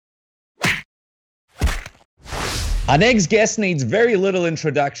Our next guest needs very little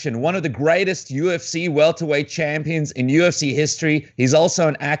introduction. One of the greatest UFC welterweight champions in UFC history. He's also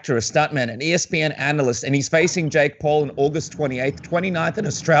an actor, a stuntman, an ESPN analyst, and he's facing Jake Paul on August 28th, 29th in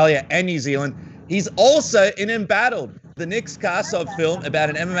Australia and New Zealand. He's also in Embattled, the Nick Skarsgård film about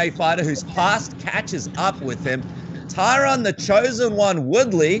an MMA fighter whose past catches up with him. Tyron, the chosen one,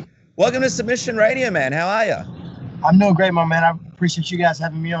 Woodley. Welcome to Submission Radio, man. How are you? I'm doing great, my man. I appreciate you guys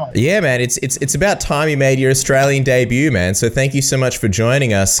having me on. Yeah, man. It's about time you made your Australian debut, man. So thank you so much for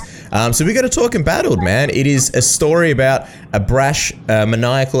joining us. So we got to talk Embattled, man. It is a story about a brash,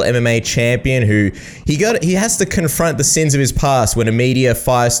 maniacal MMA champion who he has to confront the sins of his past when a media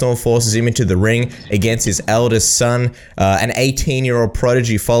firestorm forces him into the ring against his eldest son, an 18-year-old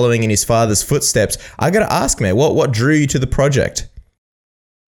prodigy following in his father's footsteps. I got to ask, man, what drew you to the project?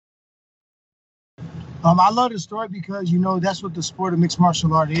 I love the story because, that's what the sport of mixed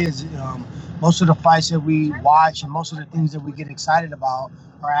martial art is. Most of the fights that we watch and most of the things that we get excited about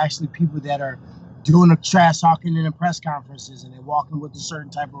are actually people that are doing the trash talking in the press conferences, and they're walking with a certain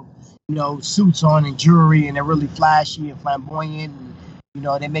type of, suits on and jewelry, and they're really flashy and flamboyant.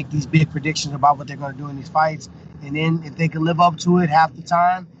 And, they make these big predictions about what they're going to do in these fights. And then if they can live up to it half the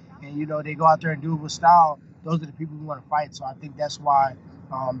time and, they go out there and do it with style, those are the people who want to fight. So I think that's why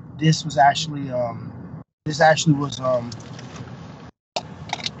this was actually a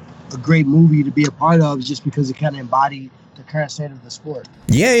great movie to be a part of, just because it kind of embodied the current state of the sport.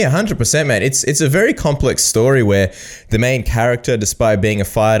 Yeah, 100%, man. It's a very complex story where the main character, despite being a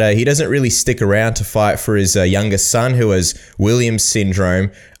fighter, he doesn't really stick around to fight for his youngest son who has Williams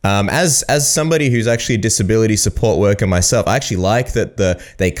syndrome. As somebody who's actually a disability support worker myself, I actually like that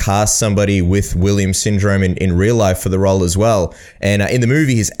they cast somebody with Williams syndrome in real life for the role as well. And in the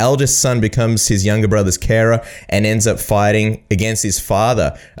movie, his eldest son becomes his younger brother's carer and ends up fighting against his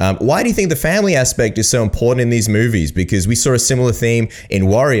father. Why do you think the family aspect is so important in these movies? Because we saw a similar theme in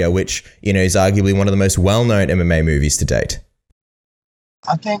Warrior, which is arguably one of the most well-known MMA movies to date.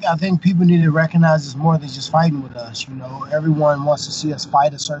 I think people need to recognize it's more than just fighting with us. Everyone wants to see us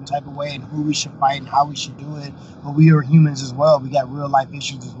fight a certain type of way and who we should fight and how we should do it. But we are humans as well. We got real life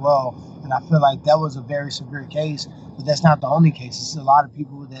issues as well. And I feel like that was a very severe case, but that's not the only case. It's a lot of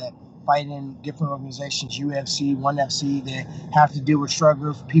people that fight in different organizations, UFC, ONE FC, that have to deal with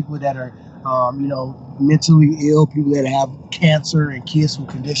struggles, people that are, mentally ill, people that have cancer and kids with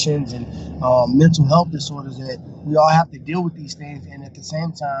conditions and mental health disorders, that we all have to deal with these things. And at the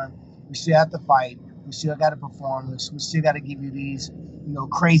same time, we still have to fight. We still got to perform. We still got to give you these,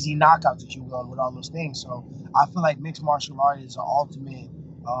 crazy knockouts that you want with all those things. So I feel like mixed martial art is an ultimate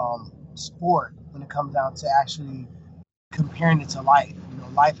sport when it comes down to actually comparing it to life.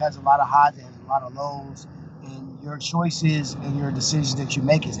 Life has a lot of highs, it has a lot of lows, and your choices and your decisions that you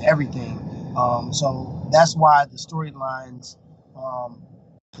make is everything. So that's why the storylines,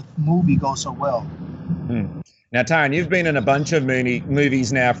 the movie goes so well. Now, Tyron, you've been in a bunch of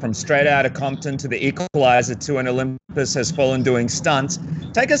movies now, from Straight Outta Compton to The Equalizer to An Olympus Has Fallen doing stunts.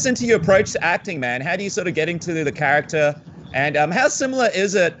 Take us into your approach to acting, man. How do you sort of get into the character? And how similar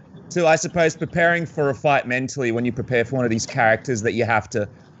is it to, I suppose, preparing for a fight mentally when you prepare for one of these characters that you have to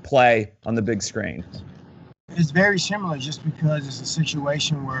play on the big screen? It's very similar, just because it's a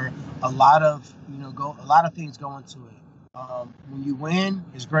situation where a lot of things go into it. When you win,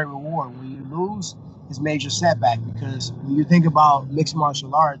 it's great reward. When you lose, it's major setback, because when you think about mixed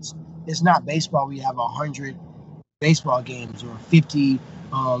martial arts, it's not baseball where you have 100 baseball games or 50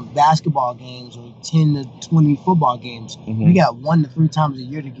 basketball games or 10 to 20 football games. Mm-hmm. We got 1 to 3 times a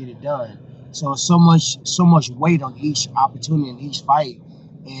year to get it done. So it's so much weight on each opportunity and each fight.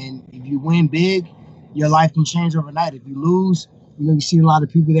 And if you win big, your life can change overnight. If you lose, you see a lot of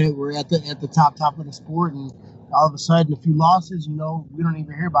people that were at the top of the sport, and all of a sudden, a few losses, we don't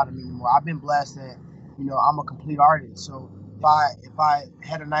even hear about them anymore. I've been blessed that, I'm a complete artist. So if I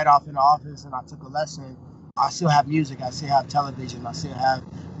had a night off in the office and I took a lesson, I still have music, I still have television, I still have,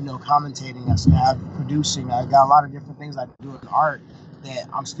 commentating, I still have producing. I got a lot of different things I do in art that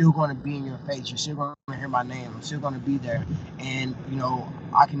I'm still going to be in your face. You're still going to hear my name. I'm still going to be there. And,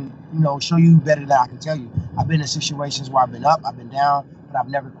 I can, show you better than I can tell you. I've been in situations where I've been up, I've been down, but I've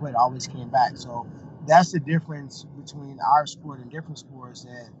never quit. I always came back. So that's the difference between our sport and different sports,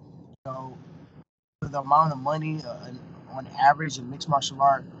 that, the amount of money on average in mixed martial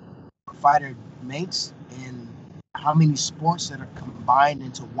art a fighter makes, and how many sports that are combined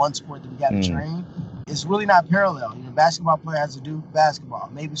into one sport that we got to train, it's really not parallel. Basketball player has to do basketball,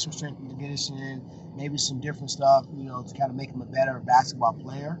 maybe some strength and conditioning, maybe some different stuff, to kind of make him a better basketball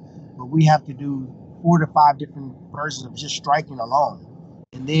player. But we have to do 4 to 5 different versions of just striking alone,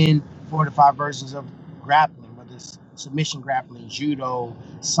 and then 4 to 5 versions of grappling, whether it's submission grappling, judo,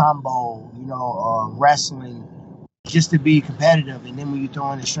 sambo, wrestling, just to be competitive. And then when you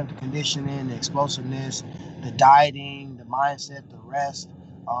throw in the strength and conditioning, the explosiveness, the dieting, the mindset, the rest,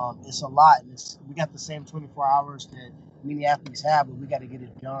 it's a lot. And we got the same 24 hours that many athletes have, but we got to get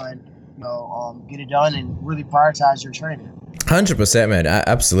it done. Get it done and really prioritize your training. 100%, man.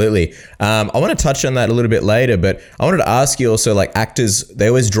 Absolutely. I want to touch on that a little bit later, but I wanted to ask you also, like, actors, they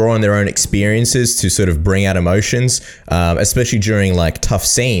always draw on their own experiences to sort of bring out emotions, especially during like tough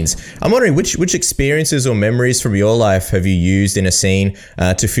scenes. I'm wondering which experiences or memories from your life have you used in a scene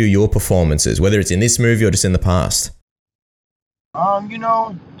to fuel your performances, whether it's in this movie or just in the past?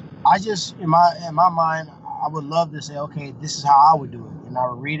 I just, in my mind, I would love to say, okay, this is how I would do it. And I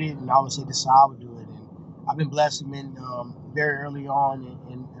would read it and I would say, this is how I would do it. And I've been blessed very early on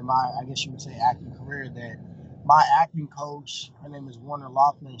in my, I guess you would say, acting career, that my acting coach, her name is Warner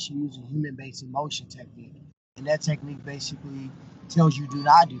Laughlin, she uses a human-based emotion technique. And that technique basically tells you do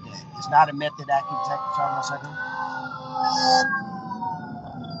not do that. It's not a method acting technique. Sorry, 1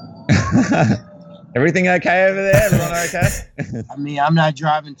 second. Everything okay over there? Everyone okay? I mean, I'm not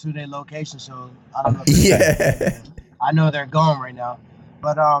driving to their location, so I don't know. I know they're gone right now,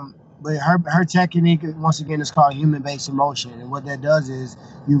 but her technique, once again, is called human-based emotion, and what that does is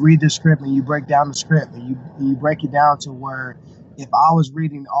you read the script and you break down the script, and you break it down to where if I was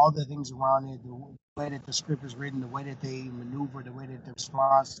reading all the things around it, the way that the script is written, the way that they maneuver, the way that the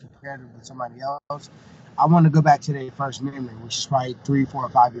response compared to somebody else, I want to go back to their first memory, which is probably 3, 4, or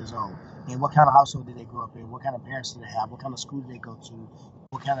 5 years old. And what kind of household did they grow up in? What kind of parents did they have? What kind of school did they go to?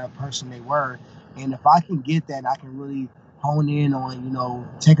 What kind of person they were? And if I can get that, I can really hone in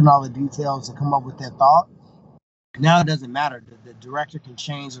on, taking all the details and come up with that thought. Now it doesn't matter. The director can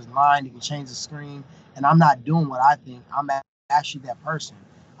change his mind, he can change the screen, and I'm not doing what I think. I'm actually that person.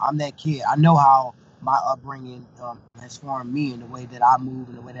 I'm that kid. I know how my upbringing has formed me in the way that I move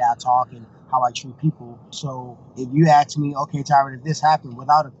and the way that I talk and how I treat people. So if you ask me, okay, Tyron, if this happened,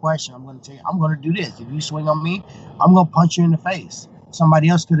 without a question, I'm going to tell you, I'm going to do this. If you swing on me, I'm going to punch you in the face. Somebody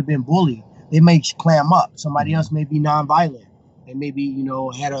else could have been bullied. They may clam up. Somebody else may be nonviolent. They maybe,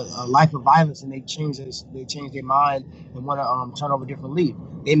 had a life of violence and they change their mind and want to turn over a different leaf.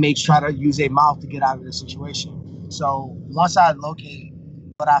 They may try to use their mouth to get out of the situation. So once I locate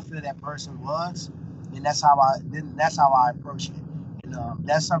what I feel that person was, and that's how I approach it. And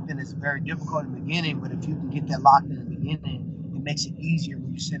that's something that's very difficult in the beginning, but if you can get that locked in the beginning, it makes it easier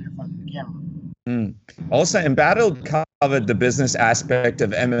when you sit in front of the camera. Also, Embattled covered the business aspect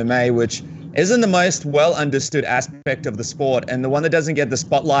of MMA, which isn't the most well understood aspect of the sport and the one that doesn't get the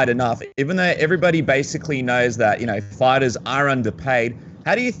spotlight enough, even though everybody basically knows that, fighters are underpaid.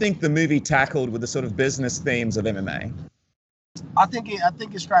 How do you think the movie tackled with the sort of business themes of MMA? I think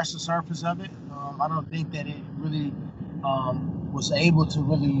it scratched the surface of it. I don't think that it really was able to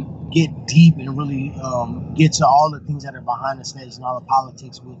really get deep and really get to all the things that are behind the stage and all the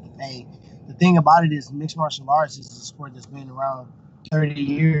politics with the pay. The thing about it is mixed martial arts is a sport that's been around 30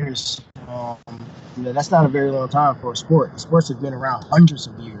 years. That's not a very long time for a sport. Sports have been around hundreds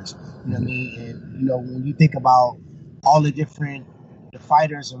of years. You know what I mean? And, when you think about all the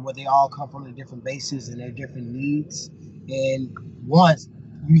fighters and where they all come from, the different bases and their different needs. And once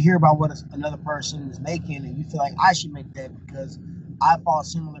you hear about what another person is making and you feel like I should make that because I fought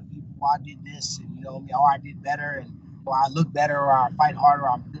similar people, I did this, and or I did better, or I look better, or I fight harder,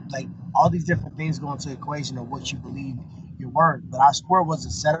 or I'm like all these different things go into the equation of what you believe your worth. But our sport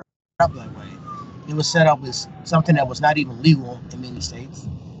wasn't set up that way. It was set up as something that was not even legal in many states.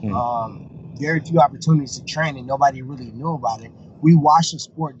 Very few opportunities to train, and nobody really knew about it. We watched the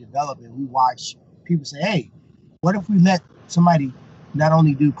sport develop, and we watched people say, "Hey, what if we let somebody not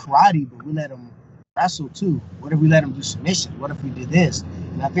only do karate, but we let them wrestle too? What if we let them do submission? What if we did this?"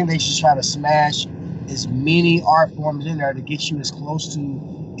 And I think they should try to smash as many art forms in there to get you as close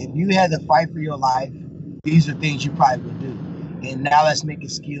to, if you had to fight for your life, these are things you probably would do. And now let's make a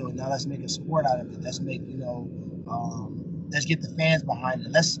skill, and now let's make a sport out of it. Let's make, let's get the fans behind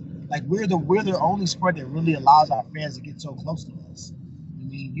it. We're the only sport that really allows our fans to get so close to us. I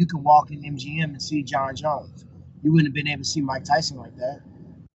mean, you can walk in MGM and see John Jones. You wouldn't have been able to see Mike Tyson like that.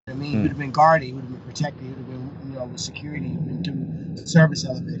 I mean, he would have been guarded, he would have been protected, he would have been, with security, he would have been through service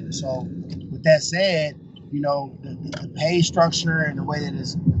elevators. So, with that said, the pay structure and the way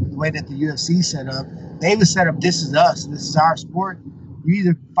that the UFC set up, they was set up. This is us. This is our sport. You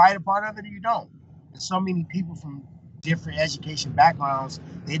either fight a part of it or you don't. And so many people from different education backgrounds,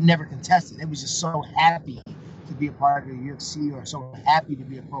 they'd never contested. They was just so happy to be a part of the UFC or so happy to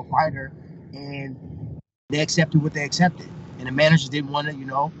be a pro fighter, and they accepted what they accepted. And the managers didn't want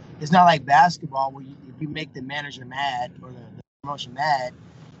to, it's not like basketball where if you make the manager mad or the promotion mad,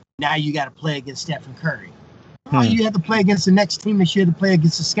 now you got to play against Stephen Curry. Oh, you had to play against the next team that you had to play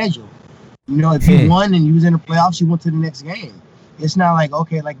against the schedule. You know, if you won and you was in the playoffs, you went to the next game. It's not like,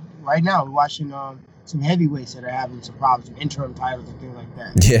 okay, like right now we're watching some heavyweights that are having some problems, some interim titles and things like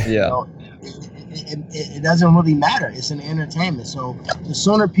that. Yeah. You know, it doesn't really matter. It's an entertainment. So the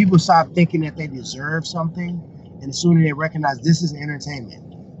sooner people stop thinking that they deserve something, and the sooner they recognize this is entertainment.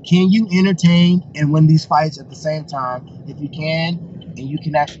 Can you entertain and win these fights at the same time? If you can, and you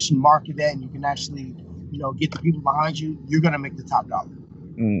can actually market that, and you can actually, you know, get the people behind you, you're gonna make the top dollar.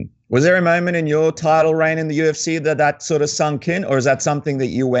 Was there a moment in your title reign in the UFC that sort of sunk in, or is that something that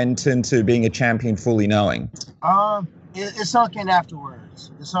you went into being a champion fully knowing? It sunk in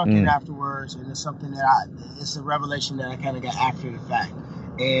afterwards. It sunk in afterwards, and it's something that it's a revelation that I kind of got after the fact.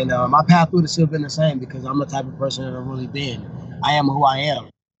 And my path would have still been the same because I'm the type of person that I've really been. I am who I am.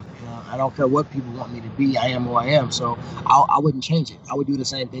 I don't care what people want me to be. I am who I am. So I wouldn't change it. I would do the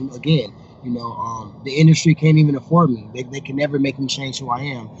same thing again. You know, the industry can't even afford me. They can never make me change who I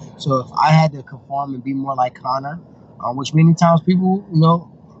am. So if I had to conform and be more like Conor, which many times people, you know,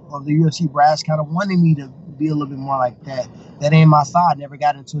 of the UFC brass kind of wanted me to be a little bit more like that. That ain't my side. I never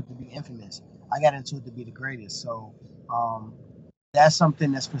got into it to be infamous. I got into it to be the greatest. So that's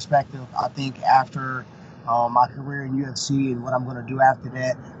something that's perspective. I think after my career in UFC and what I'm going to do after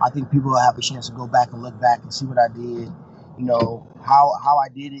that, I think people will have a chance to go back and look back and see what I did. You know, how I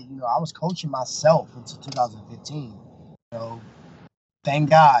did it. You know, I was coaching myself until 2015. You know, thank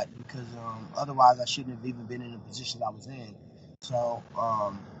God, because otherwise I shouldn't have even been in the position I was in. So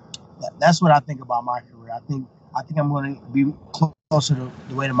that's what I think about my career. I think I'm going to be closer to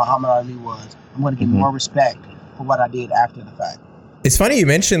the way that Muhammad Ali was. I'm going to get more respect for what I did after the fact. It's funny you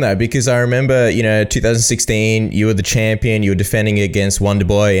mentioned that because I remember, you know, 2016, you were the champion, you were defending against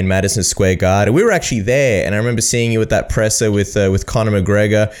Wonderboy in Madison Square Garden. We were actually there, and I remember seeing you at that presser with Conor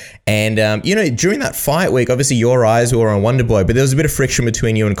McGregor. And, you know, during that fight week, obviously your eyes were on Wonderboy, but there was a bit of friction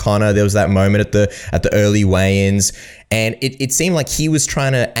between you and Conor. There was that moment at the early weigh-ins, and it seemed like he was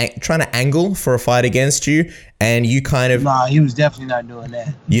trying to angle for a fight against you, and you kind of... Nah, he was definitely not doing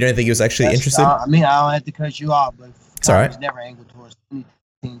that. You don't think he was actually interested? I mean, I don't have to cut you off, but it's all right. He was never angled towards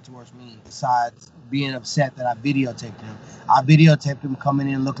anything towards me besides being upset that I videotaped him. I videotaped him coming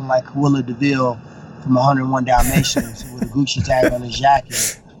in looking like Willa DeVille from 101 Dalmatians with a Gucci tag on his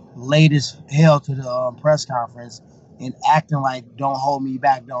jacket, late as hell to the press conference and acting like, don't hold me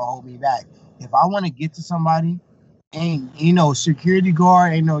back, don't hold me back. If I want to get to somebody, ain't no security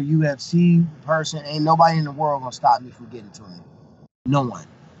guard, ain't no UFC person, ain't nobody in the world gonna stop me from getting to him. No one.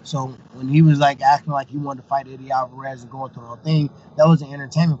 So when he was like acting like he wanted to fight Eddie Alvarez and going through the whole thing, that was the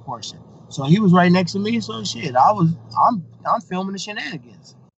entertainment portion. So he was right next to me, so shit, I'm filming the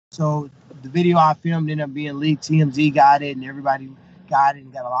shenanigans. So the video I filmed ended up being leaked. TMZ got it, and everybody got it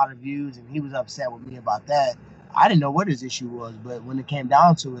and got a lot of views, and he was upset with me about that. I didn't know what his issue was, but when it came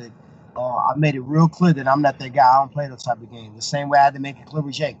down to it, I made it real clear that I'm not that guy. I don't play those type of games. The same way I had to make it clear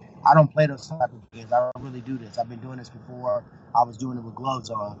with Jake. I don't play those type of games. I don't really do this. I've been doing this before. I was doing it with gloves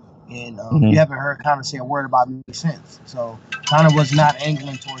on. And you haven't heard Conor say a word about me since. So Conor was not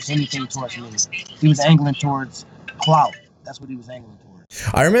angling towards anything towards me. He was angling towards clout. That's what he was angling towards.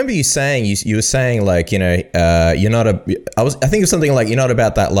 I remember you saying, you were saying like, you know, you're not I think it was something like, you're not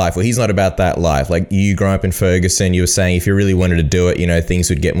about that life, or he's not about that life. Like you grew up in Ferguson, you were saying if you really wanted to do it, you know, things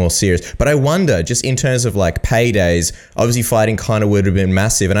would get more serious. But I wonder, just in terms of like paydays, obviously fighting Conor would have been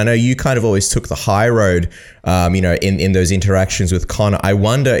massive. And I know you kind of always took the high road, you know, in those interactions with Conor. I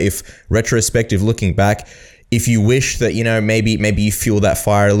wonder if retrospective looking back, if you wish that, you know, maybe you fuel that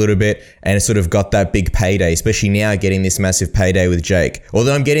fire a little bit and it sort of got that big payday, especially now getting this massive payday with Jake.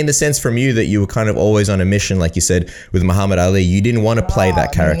 Although I'm getting the sense from you that you were kind of always on a mission, like you said, with Muhammad Ali. You didn't want to play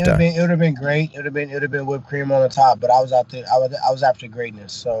that character. It would have been great. It would have been whipped cream on the top, but I was after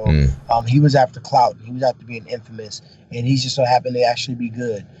greatness. So he was after clout. He was after being infamous, and he just so happened to actually be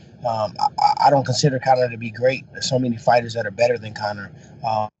good. I don't consider Conor to be great. There's so many fighters that are better than Conor.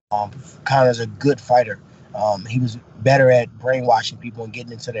 Conor's a good fighter. He was better at brainwashing people and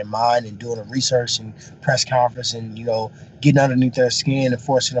getting into their mind and doing the research and press conference and, you know, getting underneath their skin and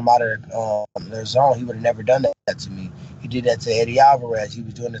forcing them out of their zone. He would have never done that to me. He did that to Eddie Alvarez. He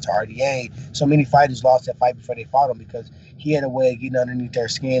was doing it to RDA. So many fighters lost that fight before they fought him because he had a way of getting underneath their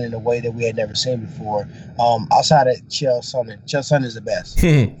skin in a way that we had never seen before. Outside of Chael Sonnen is the best.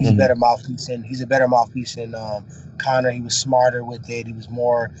 He's a better mouthpiece than Conor. He was smarter with it. He was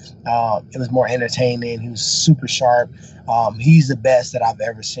more. It was more entertaining. He was super sharp. He's the best that I've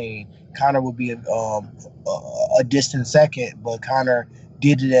ever seen. Conor would be a distant second, but Conor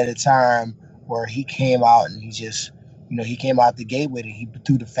did it at a time where he came out and he just, he came out the gate with it. He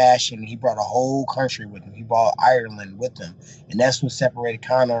threw the fashion. He brought a whole country with him. He brought Ireland with him. And that's what separated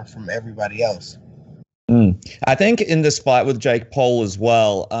Conor from everybody else. I think in this fight with Jake Paul as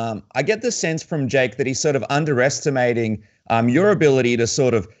well, I get the sense from Jake that he's sort of underestimating your ability to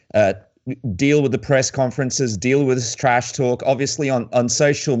sort of deal with the press conferences, deal with this trash talk. Obviously on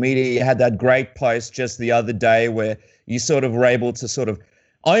social media, you had that great post just the other day where you sort of were able to sort of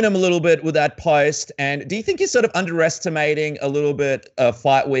own him a little bit with that post. And do you think he's sort of underestimating a little bit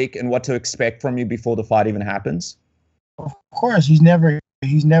fight week and what to expect from you before the fight even happens? Of course, he's never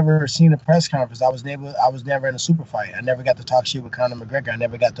seen a press conference. I was never in a super fight. I never got to talk shit with Conor McGregor. I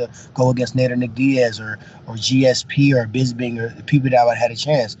never got to go against Nate or Nick Diaz or GSP or Bisping or the people that I had a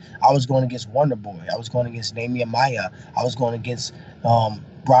chance. I was going against Wonder Boy. I was going against Damian Maia. I was going against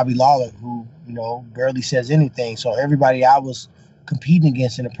Robbie Lawler, who barely says anything. So everybody I was competing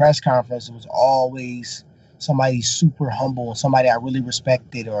against in the press conference, it was always somebody super humble and somebody I really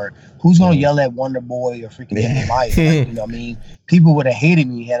respected, or who's going to yell at Wonder Boy or freaking Damian Maia. People would have hated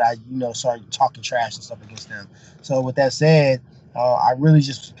me had I, started talking trash and stuff against them. So with that said, I really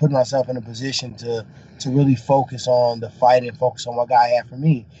just put myself in a position to really focus on the fight and focus on what God had for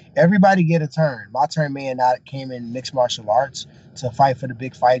me. Everybody get a turn. My turn may have not came in mixed martial arts to fight for the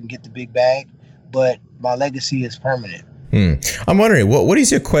big fight and get the big bag, but my legacy is permanent. I'm wondering, what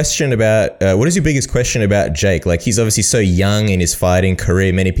is your question about, what is your biggest question about Jake? Like, he's obviously so young in his fighting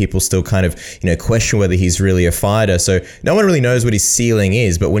career. Many people still kind of, question whether he's really a fighter. So no one really knows what his ceiling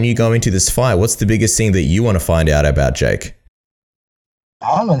is. But when you go into this fight, what's the biggest thing that you want to find out about Jake?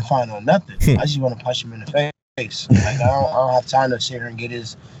 I don't want to find out nothing. I just want to punch him in the face. Like, I don't have time to sit here and get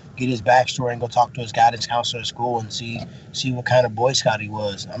his backstory and go talk to his guidance counselor at school and see what kind of Boy Scout he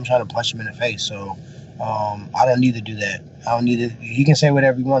was. I'm trying to punch him in the face. So I don't need to do that. I don't need to. He can say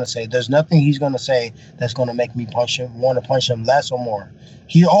whatever he want to say. There's nothing he's going to say that's going to make me want to punch him less or more.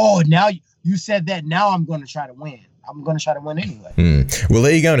 Now you said that. Now I'm going to try to win. I'm going to try to win anyway. We'll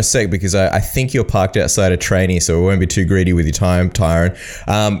let you go in a sec because I think you're parked outside of training, so we won't be too greedy with your time, Tyron.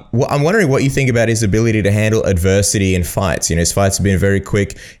 I'm wondering what you think about his ability to handle adversity in fights. His fights have been very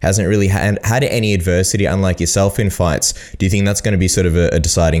quick, hasn't really had any adversity, unlike yourself in fights. Do you think that's going to be sort of a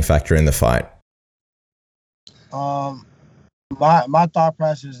deciding factor in the fight? My thought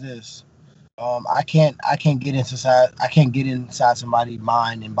process is this. I can't get inside somebody's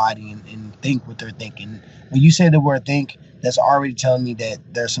mind and body and think what they're thinking. When you say the word think, that's already telling me that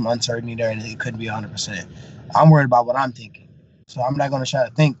there's some uncertainty there and it couldn't be 100%. I'm worried about what I'm thinking. So I'm not going to try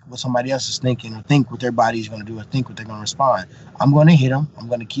to think what somebody else is thinking or think what their body's going to do or think what they're going to respond. I'm going to hit him. I'm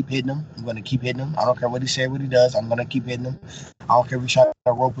going to keep hitting him. I don't care what he says, what he does. I'm going to keep hitting him. I don't care if he tries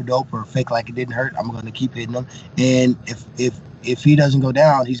to rope or dope or fake like it didn't hurt. I'm going to keep hitting him. And if he doesn't go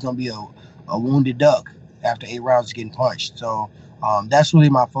down, he's going to be a wounded duck after 8 rounds of getting punched. So that's really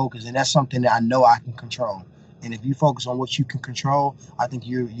my focus, and that's something that I know I can control. And if you focus on what you can control, I think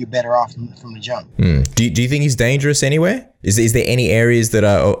you're better off from the jump. Do you think he's dangerous anywhere? Is there any areas that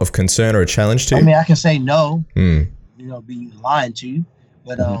are of concern or a challenge to you? I mean, I can say no, be lying to you,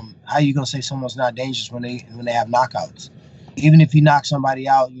 but how are you gonna say someone's not dangerous when they have knockouts? Even if he knocks somebody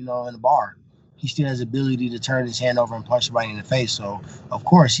out, in a bar, he still has the ability to turn his hand over and punch somebody in the face. So of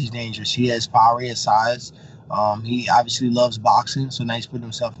course he's dangerous. He has power, he has size. He obviously loves boxing, so now he's putting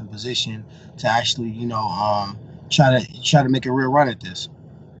himself in position to actually, try to make a real run at this.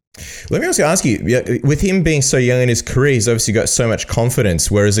 Let me also ask you, with him being so young in his career, he's obviously got so much confidence,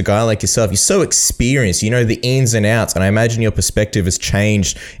 whereas a guy like yourself, you're so experienced, the ins and outs, and I imagine your perspective has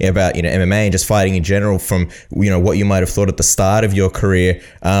changed about, MMA and just fighting in general from, what you might have thought at the start of your career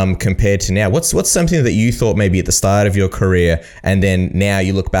compared to now. What's something that you thought maybe at the start of your career, and then now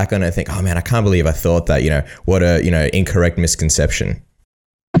you look back on it and think, oh man, I can't believe I thought that, what a, incorrect misconception.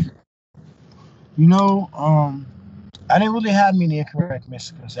 I didn't really have many incorrect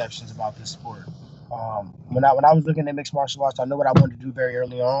misconceptions about this sport. When I was looking at mixed martial arts, I know what I wanted to do very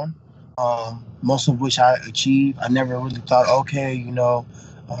early on, most of which I achieved. I never really thought,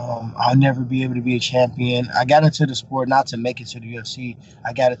 I'll never be able to be a champion. I got into the sport not to make it to the UFC.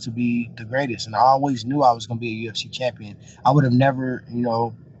 I got it to be the greatest, and I always knew I was going to be a UFC champion. I would have never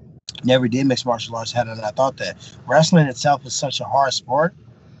did mixed martial arts had I not thought that. Wrestling itself is such a hard sport.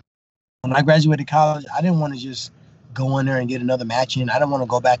 When I graduated college, I didn't want to just go in there and get another match in. I didn't want to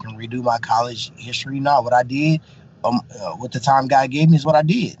go back and redo my college history. No, what I did, what the time God gave me is what I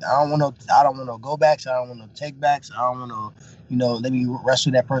did. I don't want to go backs. I don't want to take backs. I don't want to, let me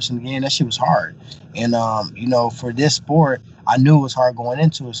wrestle that person again. That shit was hard. And, for this sport, I knew it was hard going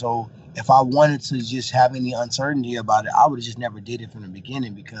into it. So if I wanted to just have any uncertainty about it, I would have just never did it from the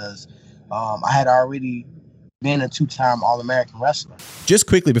beginning because I had already been a 2-time All-American wrestler. Just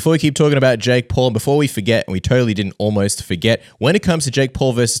quickly, before we keep talking about Jake Paul, and before we forget, and we totally didn't almost forget, when it comes to Jake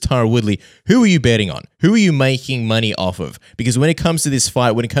Paul versus Tyron Woodley, who are you betting on? Who are you making money off of? Because when it comes to this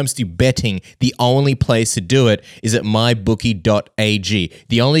fight, when it comes to betting, the only place to do it is at mybookie.ag.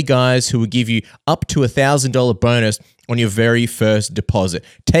 The only guys who will give you up to $1,000 bonus on your very first deposit.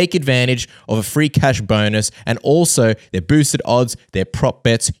 Take advantage of a free cash bonus and also their boosted odds, their prop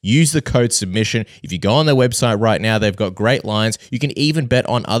bets. Use the code submission. If you go on their website right now, they've got great lines. You can even bet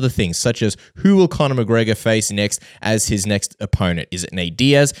on other things such as who will Conor McGregor face next as his next opponent. Is it Nate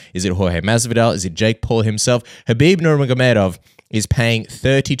Diaz? Is it Jorge Masvidal? Is it Jake Paul himself? Khabib Nurmagomedov is paying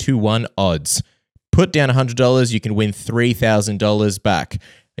 30-1 odds. Put down $100, you can win $3,000 back.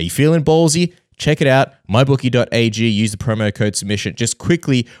 Are you feeling ballsy? Check it out, mybookie.ag, use the promo code submission. Just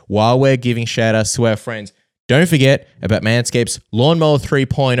quickly, while we're giving shout-outs to our friends, don't forget about Manscaped's Lawnmower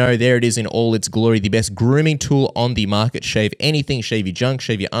 3.0. There it is in all its glory, the best grooming tool on the market. Shave anything, shave your junk,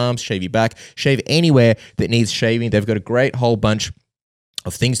 shave your arms, shave your back, shave anywhere that needs shaving. They've got a great whole bunch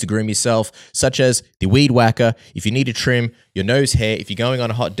of things to groom yourself, such as the weed whacker, if you need to trim your nose hair, if you're going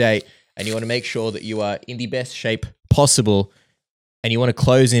on a hot date and you want to make sure that you are in the best shape possible, and you want to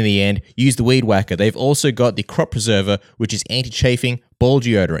close in the end, use the Weed Whacker. They've also got the Crop Preserver, which is anti-chafing ball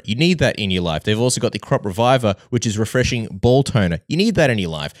deodorant. You need that in your life. They've also got the Crop Reviver, which is refreshing ball toner. You need that in your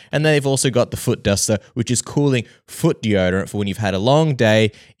life. And they've also got the Foot Duster, which is cooling foot deodorant for when you've had a long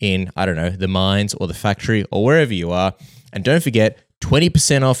day in, I don't know, the mines or the factory or wherever you are. And don't forget,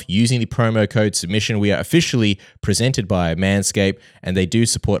 20% off using the promo code submission. We are officially presented by Manscaped, and they do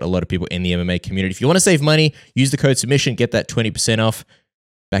support a lot of people in the MMA community. If you want to save money, use the code submission, get that 20% off.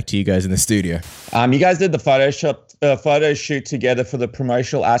 Back to you guys in the studio. You guys did the photo shoot together for the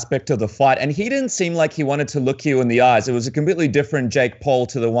promotional aspect of the fight, and he didn't seem like he wanted to look you in the eyes. It was a completely different Jake Paul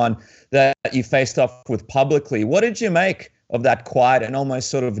to the one that you faced off with publicly. What did you make of that quiet and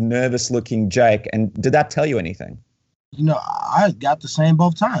almost sort of nervous-looking Jake, and did that tell you anything? I got the same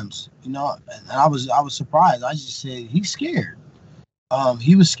both times, and I was surprised. I just said, he's scared.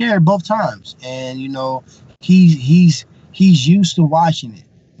 He was scared both times. And, he's used to watching it.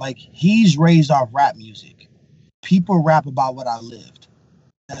 Like, he's raised off rap music. People rap about what I lived.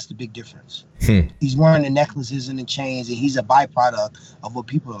 That's the big difference. He's wearing the necklaces and the chains, and he's a byproduct of what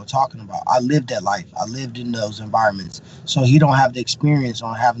people are talking about. I lived that life. I lived in those environments. So he don't have the experience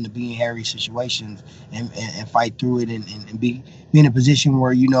on having to be in hairy situations and fight through it and be in a position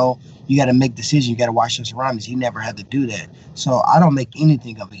where, you got to make decisions. You got to watch your surroundings. He never had to do that. So I don't make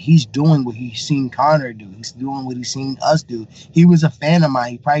anything of it. He's doing what he's seen Conor do. He's doing what he's seen us do. He was a fan of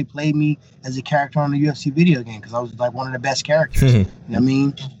mine. He probably played me as a character on the UFC video game because I was like one of the best characters. You know what I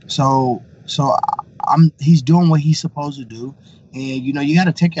mean? So he's doing what he's supposed to do, and you got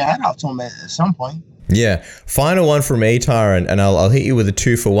to take your hat off to him at some point. Yeah. Final one from me, Tyron, and I'll hit you with a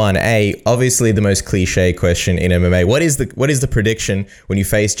 2-for-1. Obviously the most cliche question in MMA. What is the prediction when you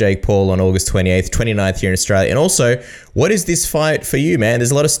face Jake Paul on August 28th, 29th here in Australia? And also, what is this fight for you, man?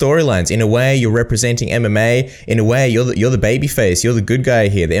 There's a lot of storylines. In a way, you're representing MMA. In a way, you're the baby face. You're the good guy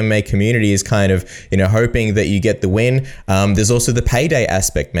here. The MMA community is kind of, hoping that you get the win. There's also the payday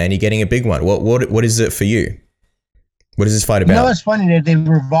aspect, man. You're getting a big one. What is it for you? What is this fight about? It's funny that they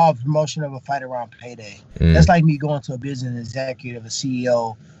revolve promotion of a fight around payday. That's like me going to a business executive, a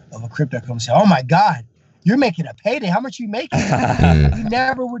CEO of a crypto company, and say, "Oh my God, you're making a payday. How much are you making?" We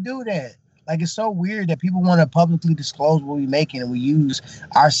never would do that. Like, it's so weird that people want to publicly disclose what we're making, and we use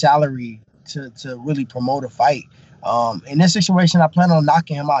our salary to really promote a fight. In this situation, I plan on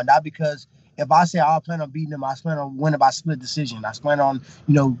knocking him out, not because if I say I plan on beating him, I plan on winning by split decision. I plan on,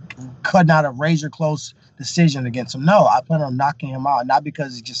 cutting out a razor close decision against him. No, I plan on knocking him out, not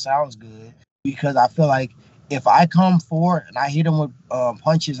because it just sounds good, because I feel like if I come forward and I hit him with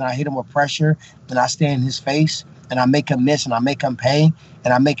punches and I hit him with pressure, then I stay in his face and I make him miss and I make him pay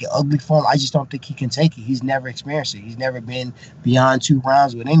and I make it ugly for him, I just don't think he can take it. He's never experienced it. He's never been beyond 2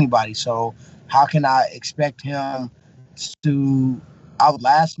 rounds with anybody. So how can I expect him to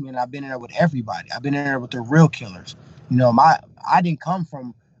outlast me? And I've been in there with everybody. I've been in there with the real killers. I didn't come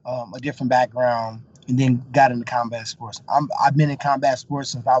from a different background and then got into combat sports. I've been in combat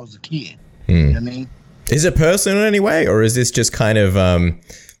sports since I was a kid. You know what I mean? Is it personal in any way, or is this just kind of...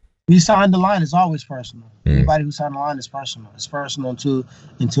 You signed the line, it's always personal. Anybody who signed the line is personal. It's personal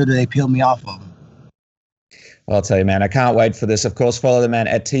until they peel me off of them. I'll tell you, man, I can't wait for this. Of course, follow the man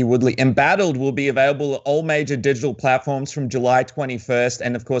at T Woodley. Embattled will be available at all major digital platforms from July 21st.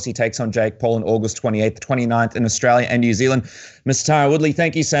 And, of course, he takes on Jake Paul on August 28th, 29th in Australia and New Zealand. Mr. Tyron Woodley,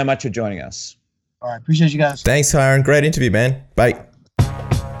 thank you so much for joining us. All right. Appreciate you guys. Thanks, Tyron. Great interview, man. Bye.